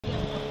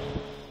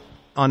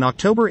On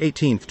October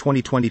 18,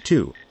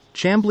 2022,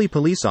 Chamblee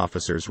police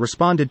officers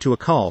responded to a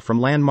call from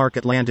Landmark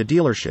Atlanta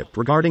dealership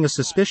regarding a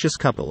suspicious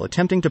couple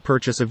attempting to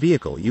purchase a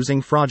vehicle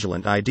using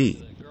fraudulent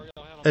ID.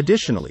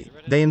 Additionally,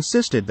 they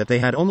insisted that they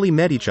had only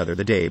met each other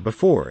the day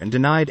before and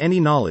denied any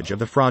knowledge of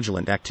the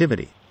fraudulent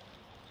activity.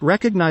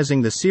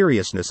 Recognizing the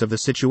seriousness of the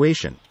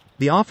situation,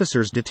 the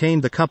officers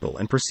detained the couple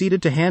and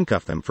proceeded to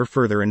handcuff them for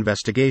further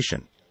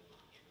investigation.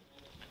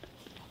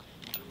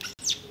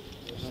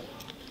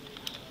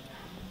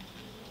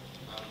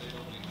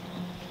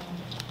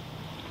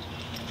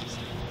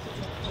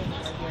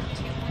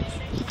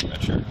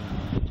 Sure.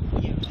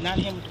 Yeah, not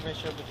him with the red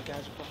shirt, but the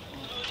guys who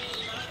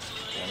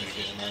Want me to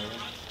get him out of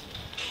here?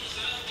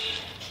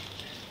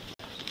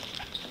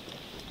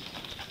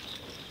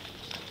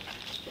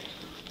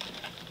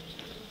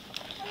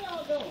 How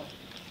y'all doing?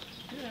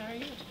 Good, how are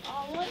you?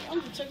 All right,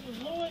 I'm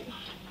Detective Lloyd.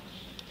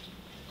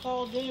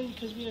 Called in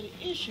because we had an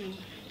issue.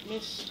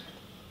 Miss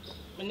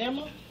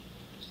Manema?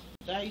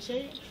 Is that how you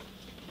say it?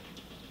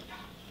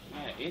 I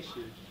had an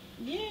issue.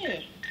 Yeah.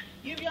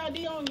 You have your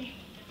ID on you?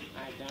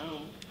 I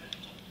don't.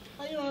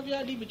 How you don't have your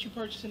ID but you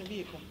purchasing a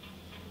vehicle?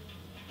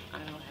 I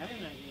don't have an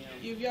idea.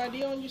 You have your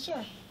ID on you,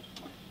 sir?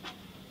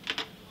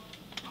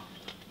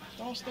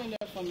 Don't stand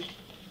up for me.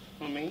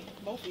 For me?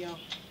 Both of y'all.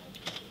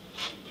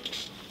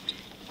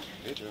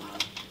 Picture, man.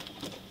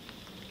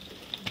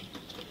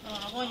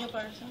 I'm on your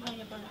purse.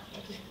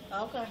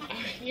 Okay.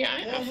 Yeah,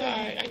 I'm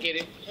sorry. I get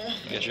it.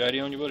 You got your ID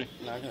on you, buddy?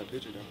 No, I got a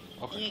picture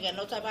though. You ain't got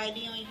no type of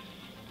ID on you?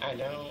 I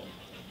don't.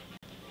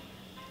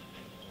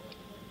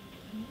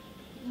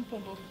 Let me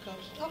put both the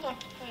cups. Okay. Go ahead,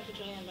 put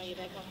your hand on your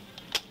back on.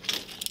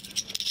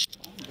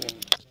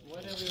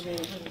 Whatever it is. I'm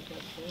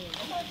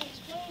about to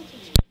explain to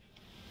you.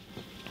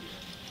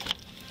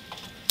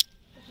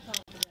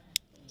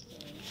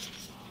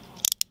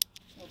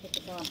 I'll put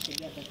the bombs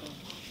together.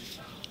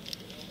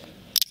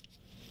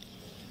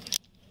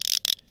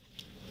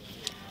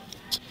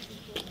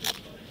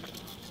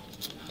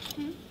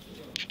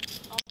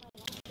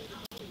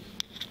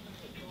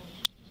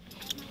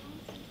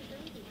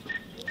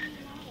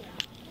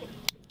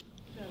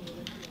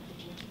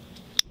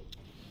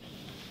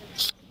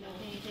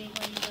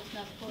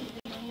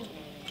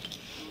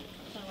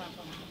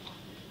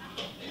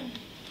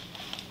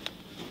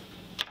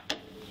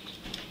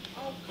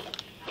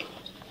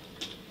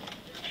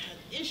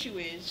 The issue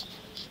is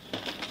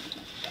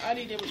the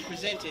ID that was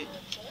presented.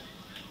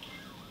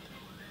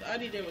 The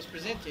ID that was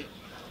presented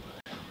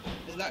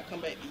does not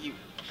come back to you.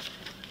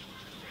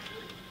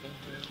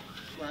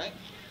 Right?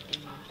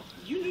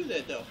 You knew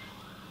that though.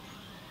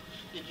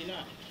 Did you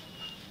not?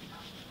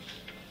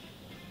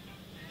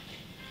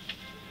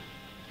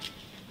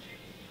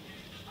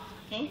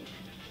 Hmm?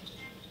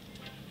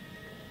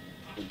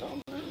 But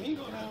don't let me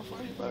go down for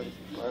anybody.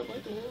 Like,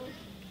 what the hell?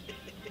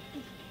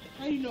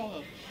 How you know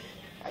her?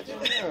 I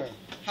just met her.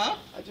 Huh?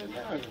 I just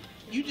met her.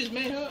 You just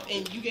met her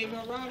and you gave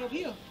her a ride up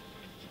here.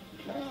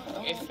 Nah,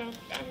 It's some,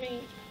 I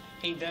mean,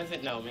 he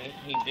doesn't know me.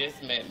 He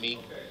just met me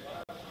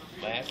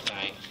last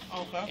night.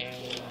 Okay.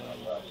 And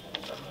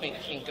we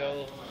can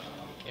go.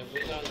 If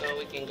we're going to go,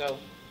 we can go.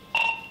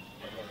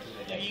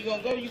 If you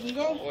gonna go, you can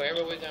go.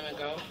 Wherever we're going to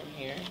go from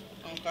here.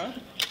 Okay.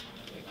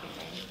 We can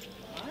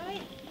go. All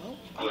right. Well,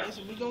 I guess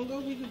if we gonna go,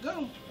 we can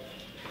go.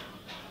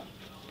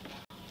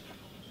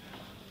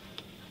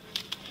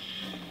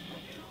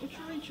 What you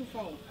reaching for?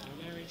 I'm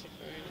not reaching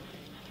for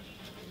anything.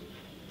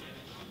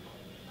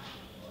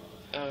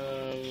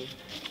 Hey,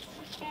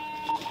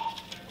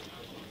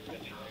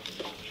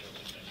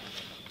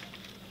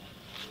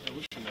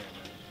 what's your name,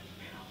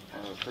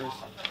 man? Chris.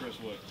 Chris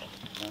what?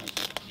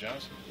 Johnson.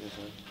 Johnson? Yes,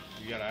 sir.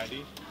 You got an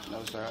ID?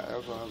 No, sir. I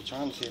was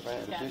trying to see if I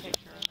had a picture.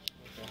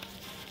 Okay.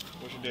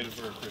 What's your date of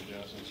birth, Chris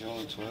Johnson?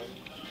 June 12,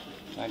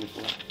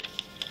 94.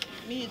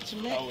 Me and How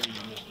Tamek. old are you,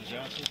 Mr.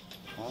 Johnson?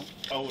 Huh?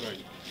 How old are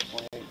you?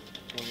 28.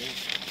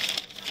 28?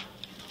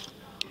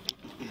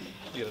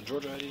 You got a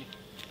Georgia ID?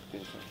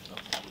 Yes, sir.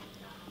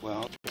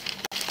 Well,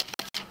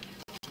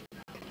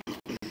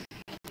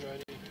 Your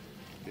ID?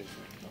 yes, sir.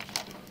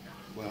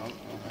 Well,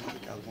 I'm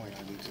in California.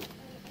 I need to.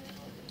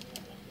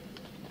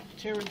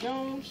 Terry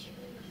Jones.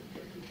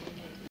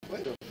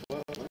 Wait a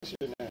fuck. What's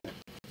your name?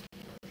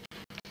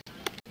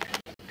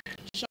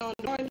 Sean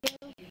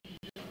Darnell.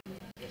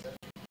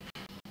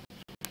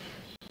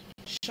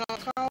 Sean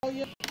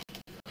Collier.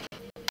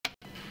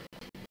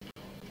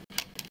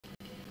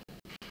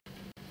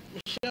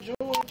 Michelle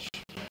George.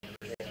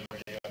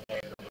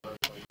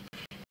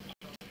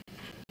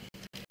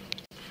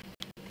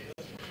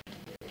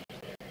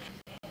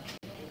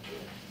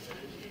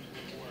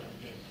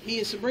 Me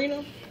and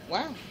Sabrina.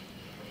 Wow.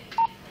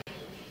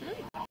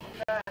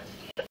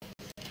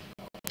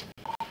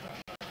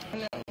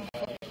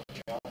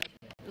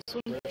 This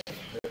one.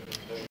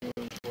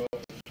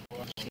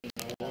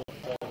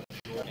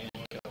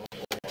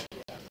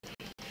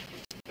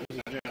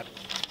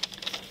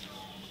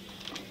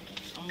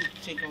 I'm gonna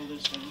take all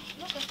this one.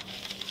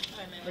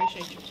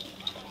 Appreciate you.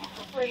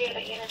 We're here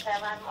at Unit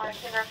 7, March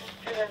in reference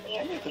to the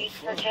vehicle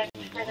subject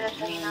to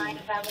 29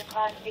 of Valley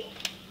Class B.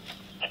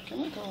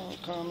 Can we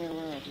call me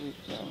around, please?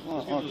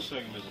 Give us a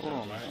second, Mr.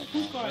 Jones, right?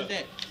 Whose car is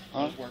that?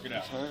 Let's work it out.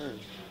 It's hers.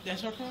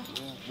 That's her car?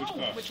 Which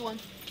car? Which one?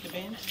 The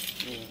Benz?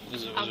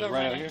 Is it I'll go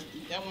right out right here?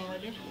 That one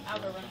right there? I'll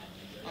go run.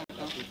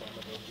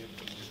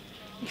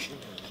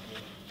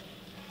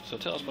 So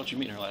tell us about you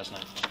meeting her last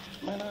night.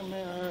 Man, I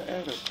met her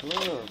at a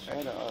club,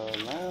 at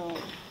a lounge.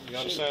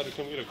 Y'all decided to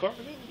come get a car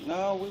for this?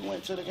 No, we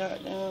went to the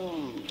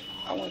goddamn.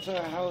 I went to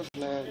her house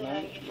last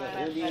night. The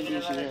Airbnb she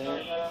had.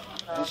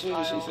 And she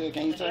said,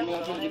 "Can you take me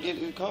up here to get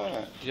the car?"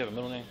 Do you have a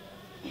middle name?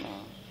 No,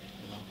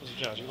 Mr.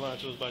 Jones, you lying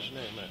to us about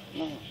your name, man?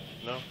 no.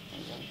 No?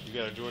 You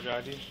got a Georgia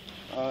ID?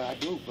 I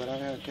do, but I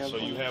have So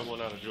California. you have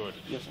one out of Georgia.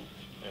 Yes, sir.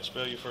 And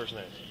spell your first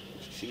name.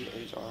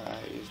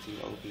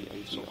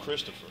 CHRISTOPHER. So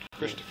Christopher.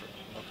 Christopher.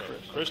 Okay.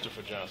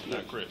 Christopher Johnson,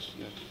 not Chris.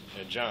 Yes.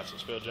 And Johnson,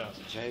 spell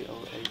Johnson.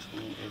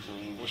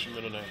 JOHNSON. What's your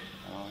middle name?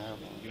 I don't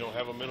have one. You don't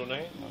have a middle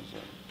name? No, sir.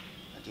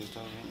 I just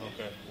told him.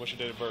 Okay. What's your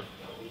date of birth?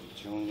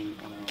 June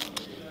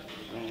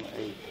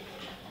 8th,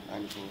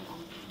 94.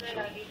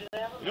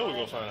 You know we're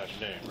going to find out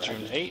your name, right?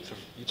 June 8th?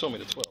 You told me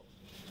the 12th.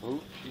 Who?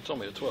 You told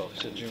me the 12th.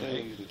 You said June Tell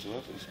 8th. you the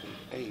 12th is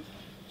the 8th,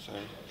 sir.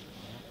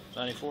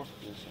 94?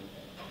 Yes, sir.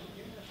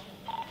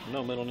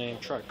 No middle name.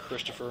 Try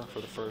Christopher for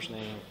the first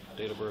name.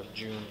 Date of birth,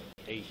 June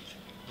 8th,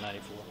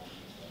 94.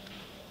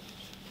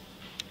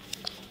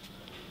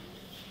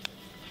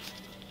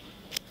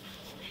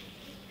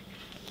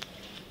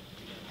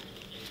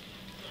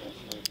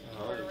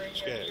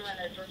 Skaggs.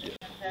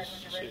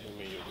 Sit with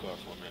me in your car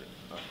for a minute.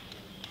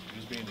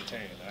 He's being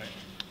detained, all right?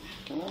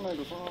 Can I make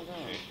a phone call?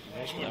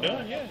 Once we're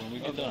done, yeah. When we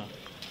get done.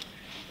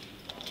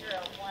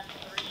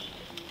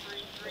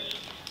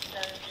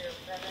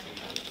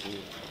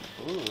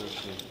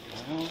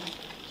 0133707.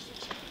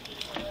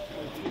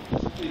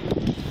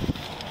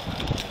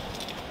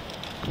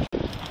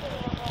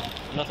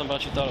 Nothing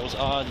about you thought it was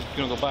odd.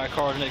 You're gonna go buy a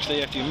car the next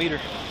day after you meet her.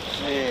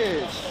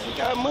 Shit, she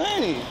got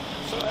money.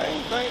 So I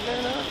ain't think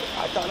that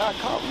I thought I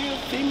caught me a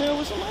female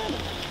with some money.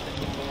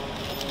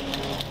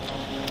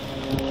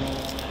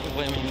 You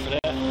blame me for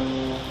that.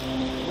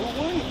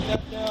 Who wouldn't?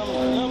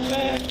 Goddamn, young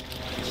man.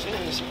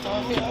 Shit, she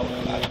told me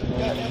I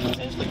goddamn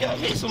potentially got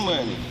me some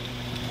money.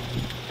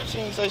 She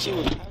didn't say she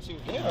was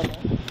there,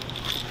 man.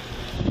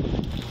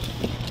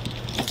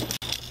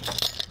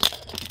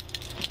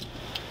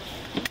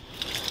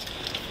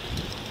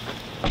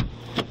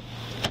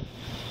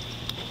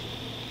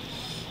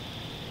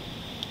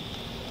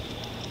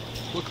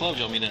 What club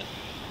y'all meet at?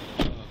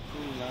 Cool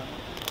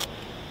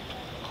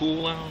Cool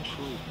Lounge.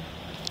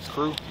 Lounge?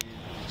 Crew?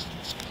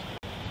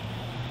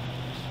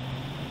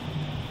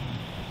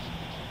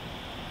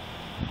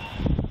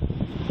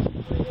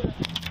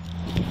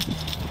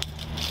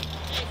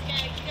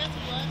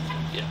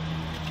 Yeah.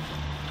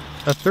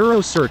 A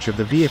thorough search of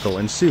the vehicle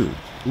ensued,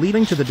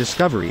 leading to the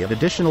discovery of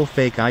additional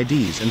fake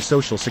IDs and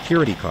social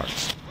security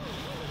cards.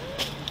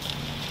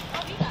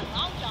 Oh, you got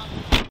long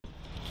johns.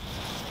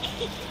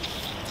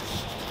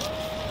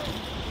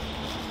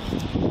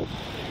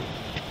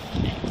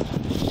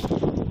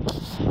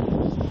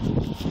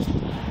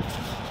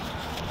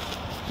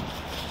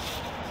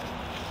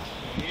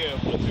 Yeah,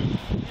 Bluetooth.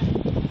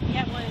 You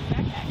have one in the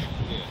backpack.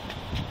 Yeah.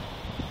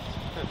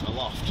 That's a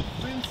loft.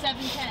 Room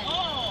 710.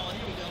 Oh,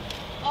 here we go.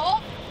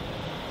 Oh,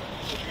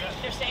 What you got?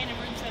 they're staying in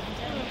room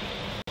 710.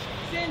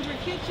 Sandra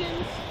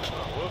Kitchens.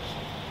 Oh, whoops.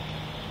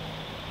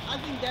 I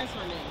think that's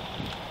her name.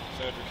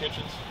 Sandra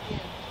Kitchens. Yeah.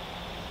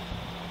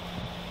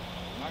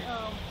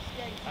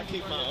 Skaggs I is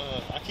keep her my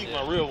name. I keep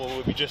my real one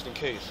with me just in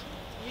case.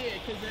 Yeah,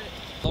 because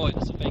Oh, wait,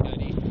 that's a fake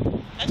ID.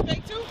 that's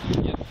fake too?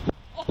 Yep.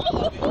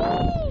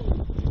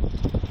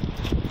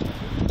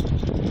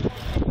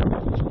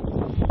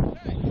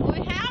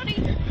 Boy, howdy.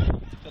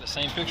 Got the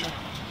same picture?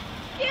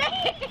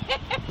 Yeah.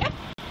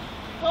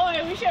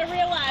 Boy, we should have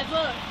realized,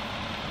 look.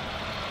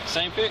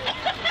 Same pic?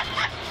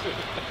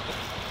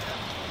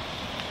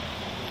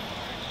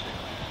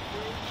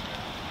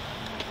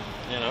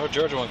 You know, her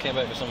Georgia one came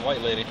back to some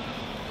white lady.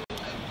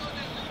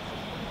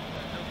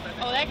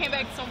 Oh, that came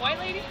back to some white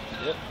lady?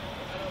 Yep.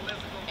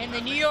 And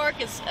the New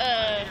York is,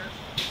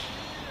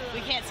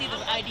 we can't see the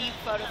ID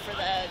photo for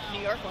the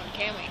New York one,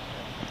 can we?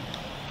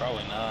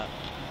 Probably not.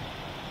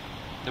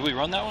 Did we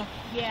run that one?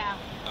 Yeah.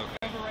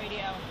 Okay. Over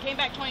radio. Came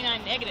back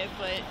 29 negative,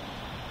 but.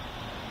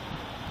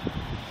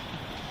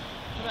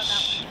 What about that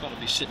She's about to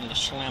be sitting in a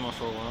slammer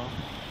for a while.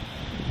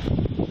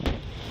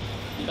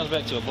 Comes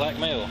back to a black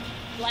male. one?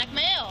 Black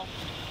male.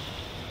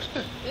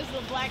 This is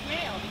a black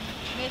male.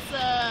 Miss,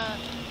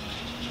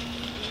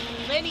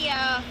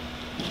 Lydia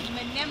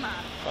Manema.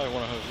 Probably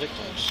one of her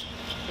victims.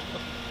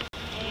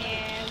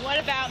 And what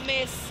about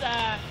Miss,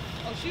 Oh,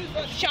 she was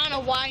about to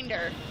Shauna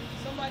Winder?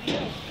 somebody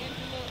else.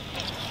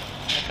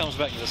 That comes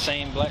back to the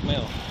same black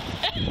male.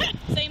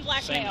 Same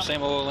black male.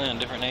 Same OLN,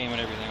 different name and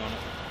everything on it.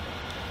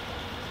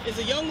 Is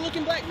a young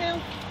looking black male?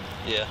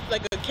 Yeah,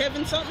 Like a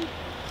Kevin something?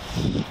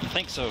 I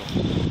think so.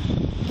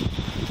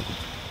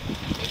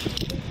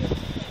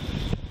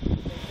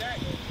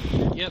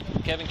 Exactly. Yep,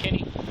 Kevin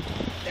Kinney.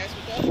 That's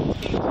what the other one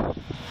came to.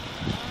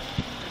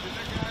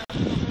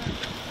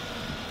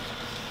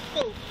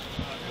 Oh,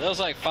 That was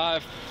like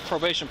 5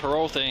 probation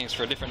parole things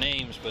for different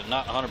names, but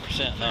not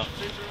 100%. No.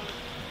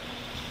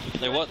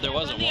 There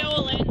wasn't the one.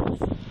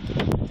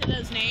 OLNs to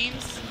those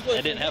names.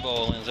 They didn't have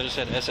OLNs. They just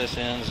had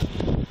SSNs,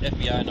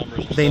 FBI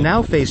numbers. And They stuff.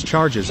 now face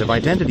charges of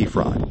identity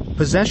fraud,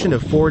 possession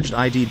of forged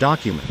ID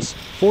documents,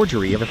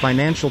 forgery of a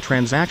financial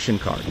transaction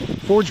card,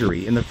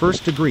 forgery in the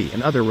first degree,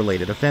 and other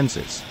related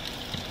offenses.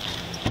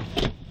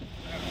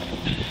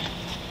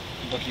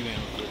 Book you in real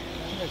quick.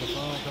 Make a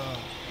phone call.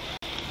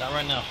 Not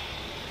right now.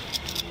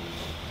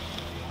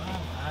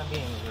 I'm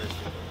being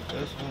arrested.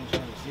 That's what I'm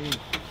trying to see.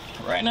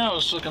 Right now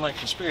it's looking like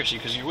conspiracy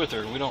because you're with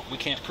her. We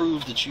can't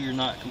prove that you're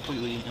not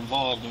completely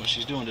involved in what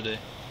she's doing today.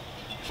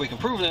 If we can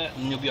prove that,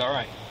 then you'll be all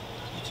right.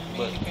 What you mean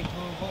But- you can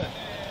prove what?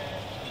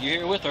 You're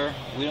here with her.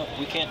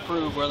 We can't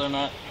prove whether or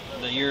not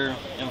that you're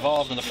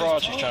involved in the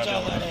fraud she's trying to do.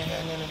 That ain't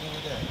had nothing to do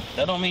with that.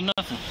 That don't mean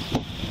nothing.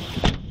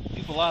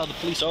 People lie to the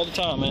police all the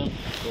time, man.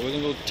 But we're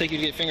gonna go take you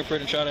to get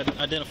fingerprinted and try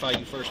to identify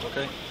you first,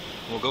 okay?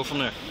 We'll go from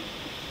there.